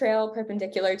at the trail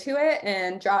perpendicular to it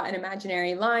and draw an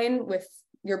imaginary line with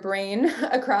your brain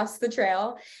across the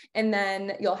trail. And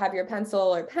then you'll have your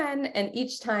pencil or pen. And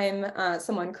each time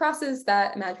someone crosses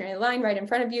that imaginary line right in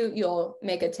front of you, you'll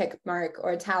make a tick mark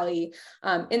or a tally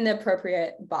in the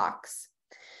appropriate box.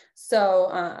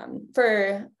 So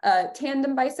for a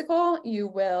tandem bicycle, you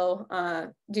will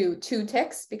do 2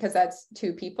 ticks because that's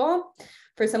 2 people.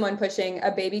 For someone pushing a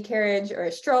baby carriage or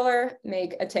a stroller,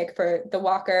 make a tick for the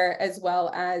walker as well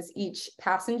as each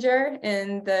passenger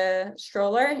in the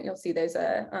stroller. You'll see there's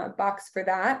a box for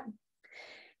that.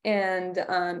 And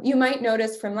you might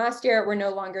notice from last year, we're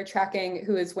no longer tracking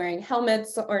who is wearing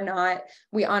helmets or not.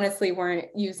 We honestly weren't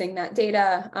using that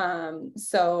data.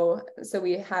 So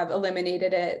we have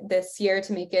eliminated it this year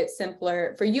to make it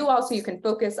simpler for you all, so you can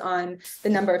focus on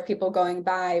the number of people going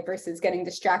by versus getting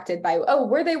distracted by, oh,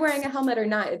 were they wearing a helmet or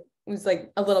not? It was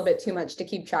like a little bit too much to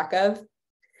keep track of.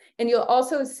 And you'll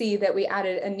also see that we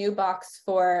added a new box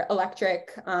for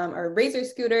electric or razor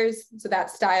scooters. So that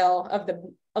style of the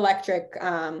electric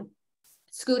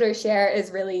scooter share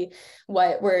is really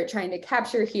what we're trying to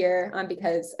capture here,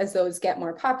 because as those get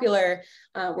more popular,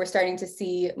 we're starting to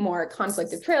see more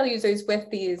conflict of trail users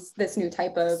with this new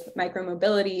type of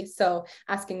micromobility. So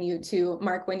asking you to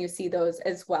mark when you see those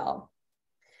as well.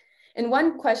 And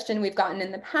one question we've gotten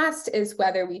in the past is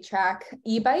whether we track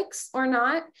e-bikes or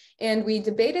not. And we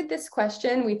debated this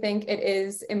question. We think it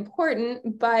is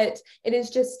important, but it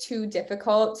is just too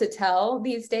difficult to tell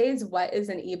these days what is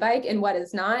an e-bike and what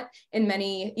is not. In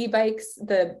many e-bikes,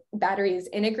 the battery is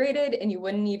integrated and you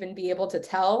wouldn't even be able to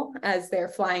tell as they're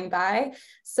flying by.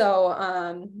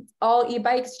 So all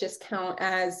e-bikes just count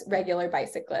as regular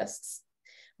bicyclists.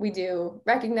 We do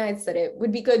recognize that it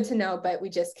would be good to know, but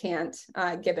we just can't,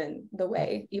 given the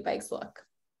way e-bikes look.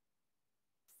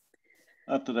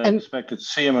 Not that I expected to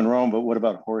see them in Rome, but what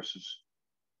about horses?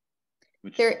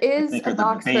 Which there is a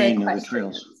box for a question. The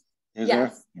trails. Is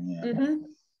yes. there? Yeah. Mm-hmm.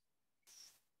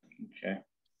 Okay.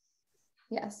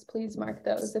 Yes, please mark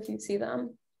those if you see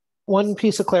them. One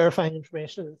piece of clarifying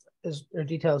information is or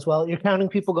detail as well. You're counting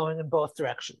people going in both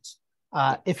directions.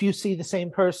 If you see the same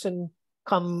person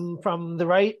come from the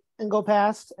right and go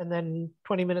past, and then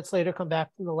 20 minutes later come back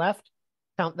from the left,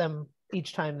 count them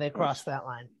each time they cross that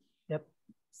line. Yep.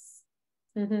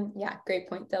 Mm-hmm. Yeah, great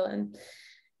point, Dylan.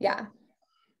 Yeah,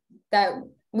 that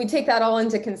we take that all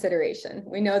into consideration.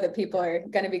 We know that people are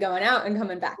going to be going out and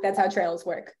coming back. That's how trails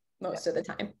work most of the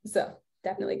time. So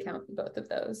definitely count both of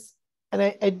those. And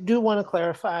I do want to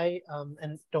clarify,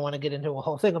 and don't want to get into a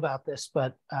whole thing about this,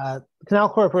 but Canal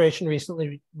Corporation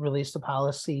recently released a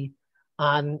policy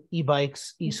on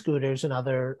e-bikes, e-scooters, and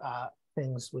other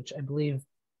things, which I believe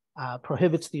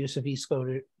prohibits the use of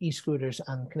e-scooters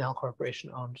on Canal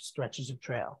Corporation-owned stretches of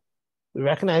trail. We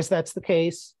recognize that's the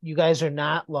case. You guys are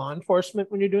not law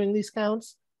enforcement when you're doing these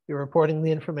counts. You're reporting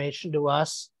the information to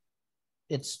us.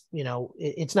 It's, you know,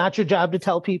 it's not your job to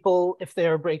tell people if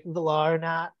they're breaking the law or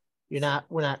not. We're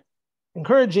not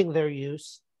encouraging their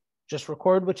use. Just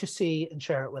record what you see and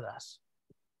share it with us.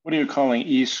 What are you calling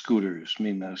e-scooters? I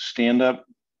mean, the stand-up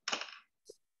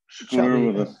scooter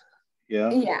with a,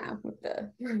 yeah. With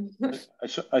the...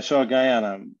 I saw a guy on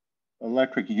an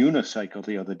electric unicycle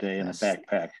the other day in a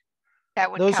backpack.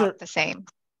 That would count the same.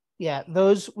 Yeah,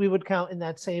 those we would count in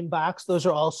that same box. Those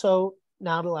are also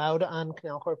not allowed on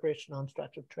Canal Corporation-owned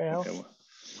stretch of trail. Okay, well,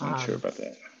 I'm not sure about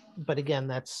that. But again,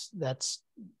 that's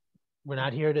we're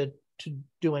not here to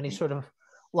do any sort of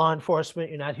law enforcement.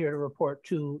 You're not here to report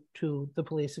to the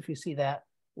police if you see that.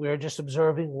 We're just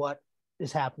observing what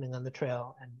is happening on the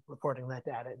trail and reporting that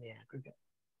data in the aggregate.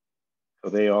 So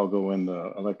they all go in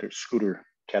the electric scooter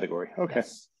category. Okay.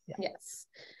 Yes. Yeah. Yes.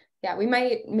 Yeah, we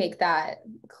might make that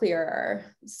clearer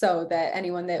so that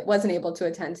anyone that wasn't able to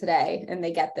attend today and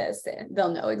they get this,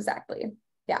 they'll know exactly.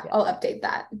 Yeah, I'll update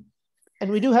that.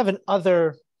 And we do have an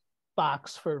other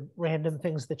box for random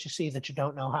things that you see that you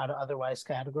don't know how to otherwise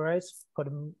categorize. Put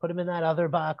them in that other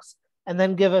box, and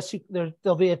then give us,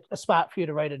 there'll be a spot for you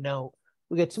to write a note.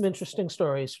 We get some interesting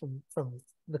stories from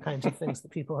the kinds of things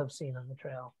that people have seen on the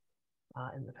trail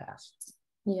in the past.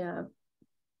 Yeah.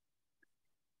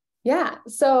 Yeah,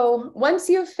 so once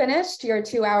you've finished your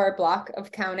 2-hour block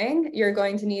of counting, you're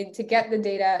going to need to get the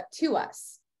data to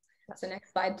us. So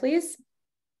next slide, please.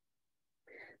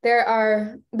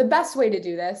 The best way to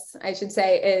do this, I should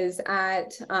say, is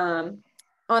on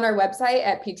our website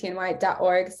at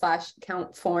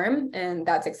ptny.org/countform, and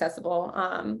that's accessible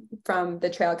from the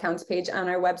trail counts page on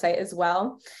our website as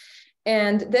well.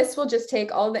 And this will just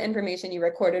take all the information you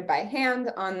recorded by hand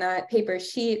on that paper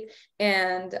sheet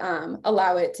and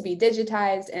allow it to be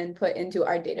digitized and put into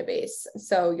our database.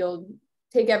 So you'll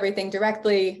take everything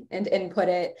directly and input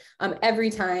it every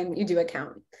time you do a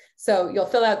count. So you'll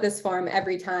fill out this form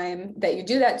every time that you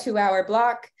do that 2-hour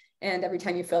block, and every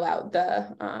time you fill out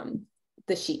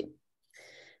the sheet.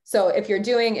 So if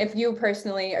you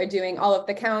personally are doing all of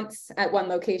the counts at one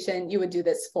location, you would do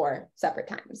this 4 separate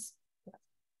times.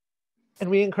 And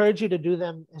we encourage you to do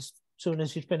them as soon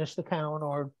as you finish the count,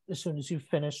 or as soon as you've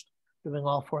finished doing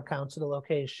all 4 counts at a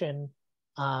location,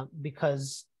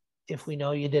 because if we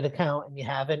know you did a count and you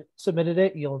haven't submitted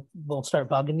it, we'll start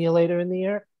bugging you later in the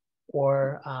year,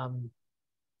 or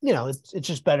it's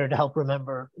just better to help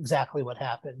remember exactly what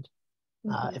happened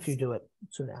if you do it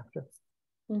soon after.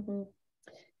 Mm-hmm.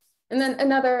 And then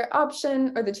another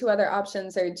option, or the 2 other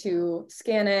options, are to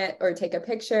scan it or take a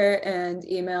picture and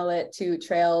email it to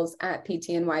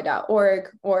trails@ptny.org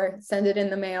or send it in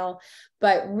the mail.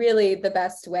 But really the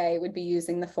best way would be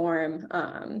using the form.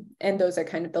 And those are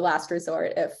kind of the last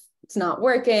resort. If it's not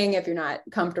working, if you're not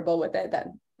comfortable with it,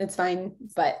 then it's fine.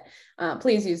 But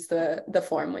please use the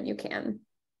form when you can.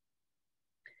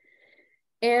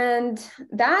 And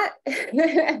that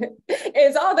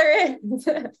is all there is.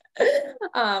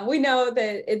 We know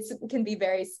that it can be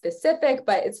very specific,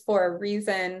 but it's for a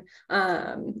reason.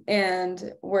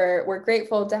 And we're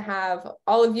grateful to have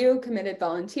all of you committed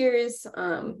volunteers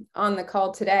on the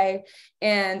call today.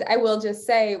 And I will just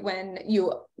say, when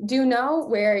you do know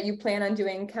where you plan on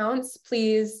doing counts,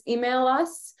 please email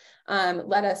us.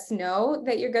 Let us know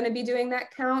that you're going to be doing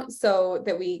that count so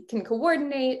that we can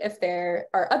coordinate if there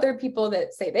are other people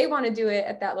that say they want to do it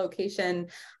at that location.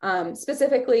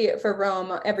 Specifically for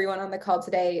Rome, everyone on the call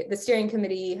today, the steering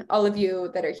committee, all of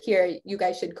you that are here, you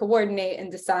guys should coordinate and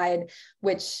decide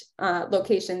which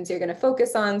locations you're going to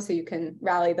focus on so you can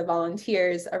rally the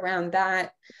volunteers around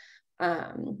that.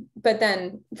 But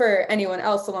then for anyone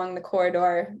else along the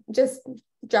corridor, just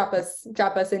drop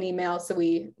us an email so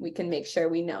we can make sure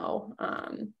we know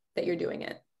that you're doing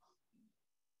it.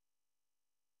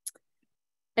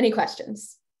 Any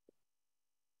questions?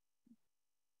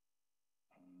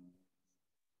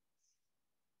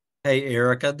 Hey,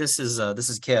 Erica, this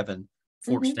is Kevin,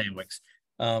 Fort Stanwix.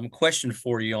 Question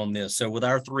for you on this. So with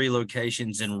our 3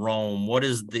 locations in Rome, what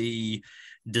is the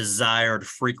desired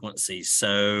frequency?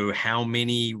 So how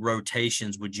many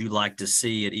rotations would you like to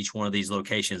see at each one of these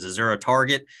locations? Is there a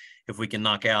target? If we can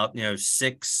knock out,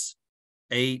 6,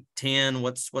 8, 10,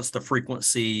 what's the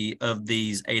frequency of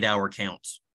these 8-hour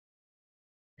counts?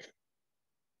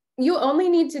 You only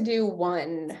need to do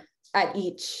 1 at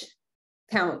each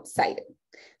count site.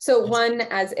 So 1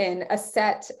 as in a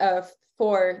set of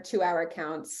 4 2-hour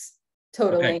counts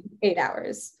totaling 8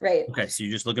 hours, right? Okay, so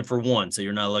you're just looking for 1. So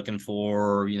you're not looking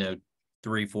for,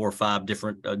 3, 4, 5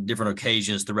 different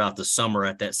occasions throughout the summer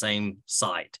at that same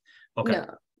site. Okay.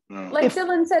 No. Like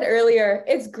Dylan said earlier,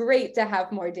 it's great to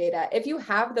have more data. If you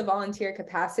have the volunteer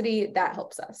capacity, that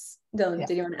helps us. Dylan,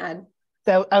 did you want to add?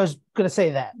 I was going to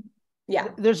say that. Yeah.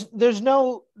 There's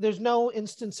no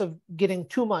instance of getting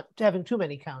having too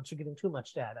many counts or getting too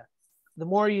much data. The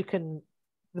more you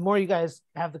guys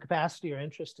have the capacity or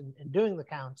interest in doing the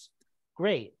counts,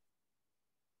 great.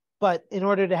 But in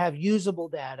order to have usable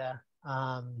data,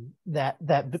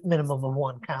 that minimum of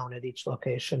 1 count at each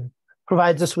location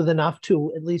provides us with enough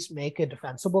to at least make a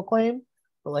defensible claim.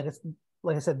 But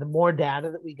like I said, the more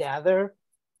data that we gather,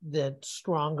 the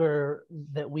stronger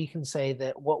that we can say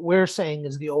that what we're saying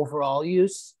is the overall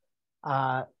use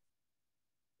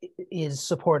is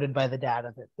supported by the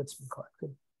data that's been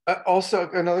collected. Also,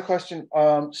 another question.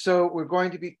 So we're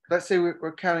going to be, let's say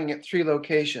we're counting at 3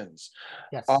 locations.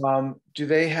 Yes. Do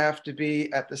they have to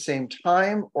be at the same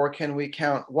time, or can we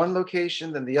count 1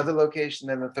 location, then the other location,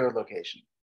 then the 3rd location?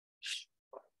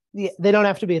 Yeah, they don't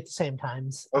have to be at the same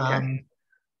times. Okay.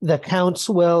 The counts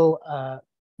will,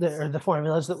 the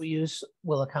formulas that we use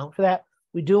will account for that.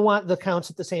 We do want the counts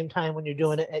at the same time when you're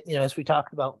doing it, as we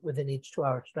talked about, within each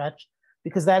 2-hour stretch,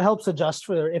 because that helps adjust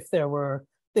for if there were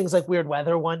things like weird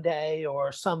weather one day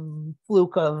or some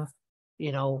fluke of,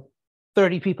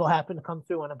 30 people happen to come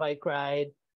through on a bike ride.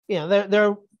 There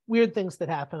are weird things that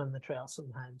happen on the trail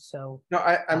sometimes. So no,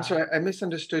 I'm sorry, I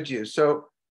misunderstood you. So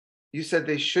you said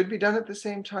they should be done at the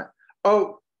same time?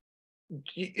 Oh,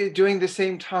 doing the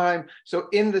same time. So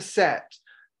in the set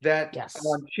that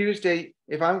on Tuesday,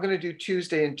 if I'm going to do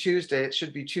Tuesday and Tuesday, it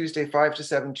should be Tuesday 5 to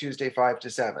 7, Tuesday 5 to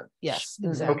 7. Yes,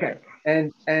 exactly. Okay.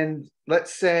 And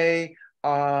let's say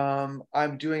I'm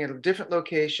doing it at a different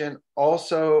location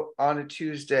also on a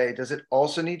Tuesday. Does it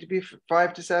also need to be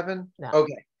 5 to 7? No.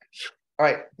 Okay. All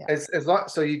right. Yeah. As long,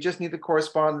 so you just need the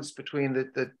correspondence between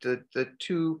the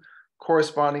 2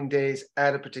 corresponding days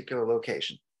at a particular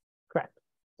location. Correct.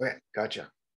 Okay,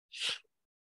 gotcha.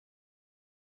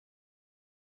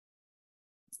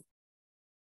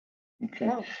 Okay.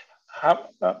 Yeah. How,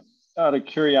 out of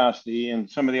curiosity, in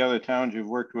some of the other towns you've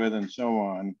worked with and so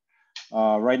on,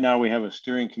 right now we have a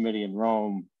steering committee in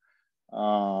Rome.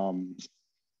 And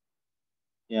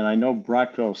I know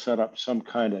Brockville set up some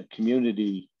kind of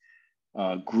community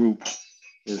group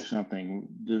or something.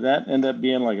 Did that end up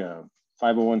being like a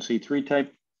 501c3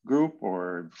 type group,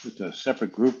 or just a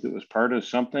separate group that was part of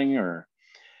something, or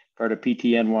part of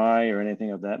PTNY or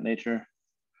anything of that nature?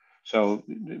 So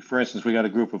for instance, we got a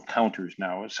group of counters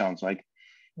now, it sounds like,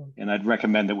 and I'd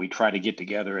recommend that we try to get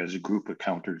together as a group of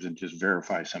counters and just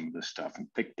verify some of this stuff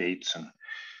and pick dates and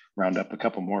round up a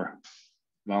couple more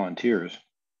volunteers.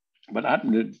 But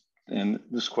and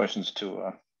this question's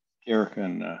to Erica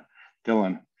and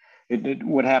Dylan.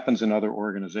 What happens in other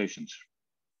organizations,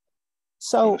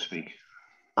 so to speak?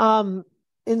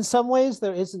 In some ways,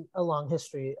 there isn't a long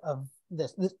history of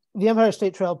this. The Empire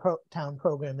State Trail Town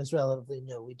program is relatively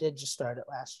new. We did just start it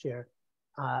last year.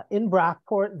 In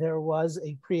Brockport, there was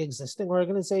a pre-existing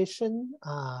organization,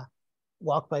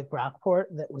 Walk Bike Brockport,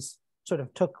 that was sort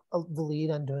of took the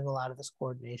lead on doing a lot of this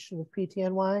coordination with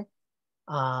PTNY.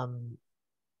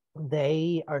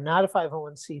 They are not a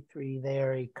 501c3. They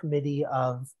are a committee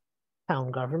of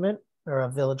town government or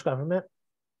of village government.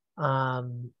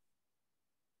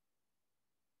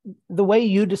 The way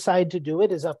you decide to do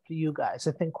it is up to you guys.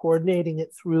 I think coordinating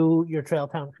it through your Trail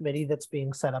Town committee that's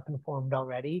being set up and formed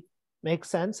already makes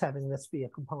sense, having this be a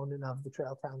component of the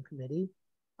Trail Town committee.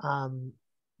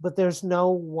 But there's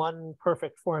no one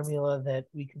perfect formula that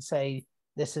we can say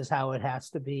this is how it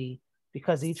has to be,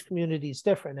 because each community is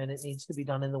different and it needs to be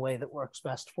done in the way that works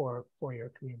best for your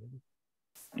community.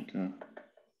 Okay.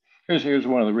 Here's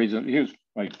one of the reasons, here's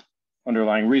my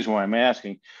underlying reason why I'm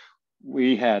asking.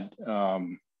 We had,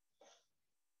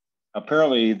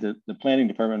 apparently the planning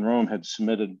department in Rome had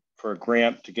submitted for a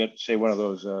grant to get, say, one of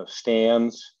those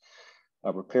stands,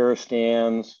 repair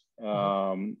stands,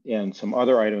 and some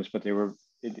other items, but they were,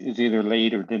 it's either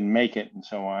late or didn't make it and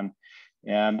so on.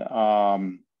 And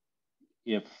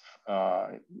if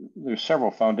there's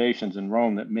several foundations in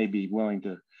Rome that may be willing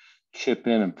to chip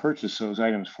in and purchase those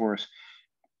items for us,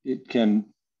 can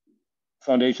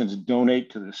foundations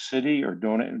donate to the city, or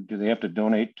donate? Do they have to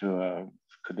donate to?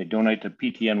 Could they donate to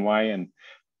PTNY and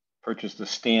purchase the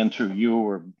stand through you,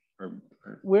 or?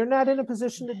 We're not in a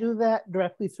position to do that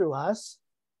directly through us.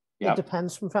 Yep. It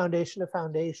depends from foundation to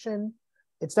foundation.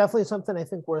 It's definitely something I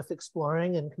think worth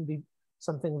exploring, and can be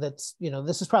something that's,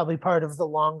 this is probably part of the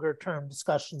longer term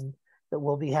discussion that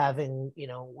we'll be having,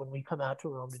 when we come out to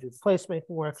Rome to do the placemaking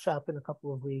workshop in a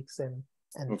couple of weeks, and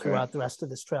okay, throughout the rest of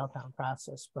this Trail Town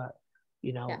process. But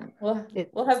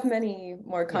we'll have many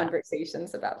more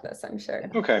conversations about this, I'm sure.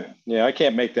 Okay. Yeah, I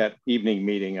can't make that evening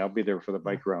meeting. I'll be there for the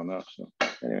bike round though. So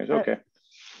anyways, okay.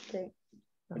 Great.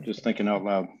 I'm just thinking out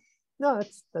loud. No,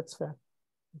 that's fair.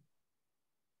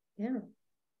 Yeah.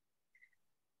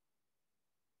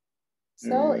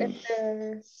 So if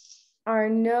there are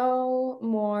no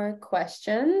more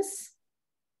questions,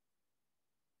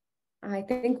 I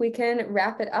think we can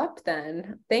wrap it up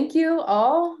then. Thank you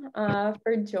all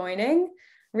for joining.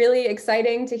 Really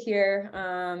exciting to hear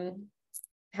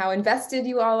how invested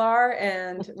you all are,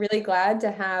 and really glad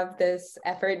to have this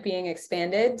effort being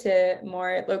expanded to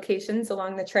more locations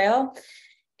along the trail.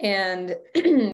 And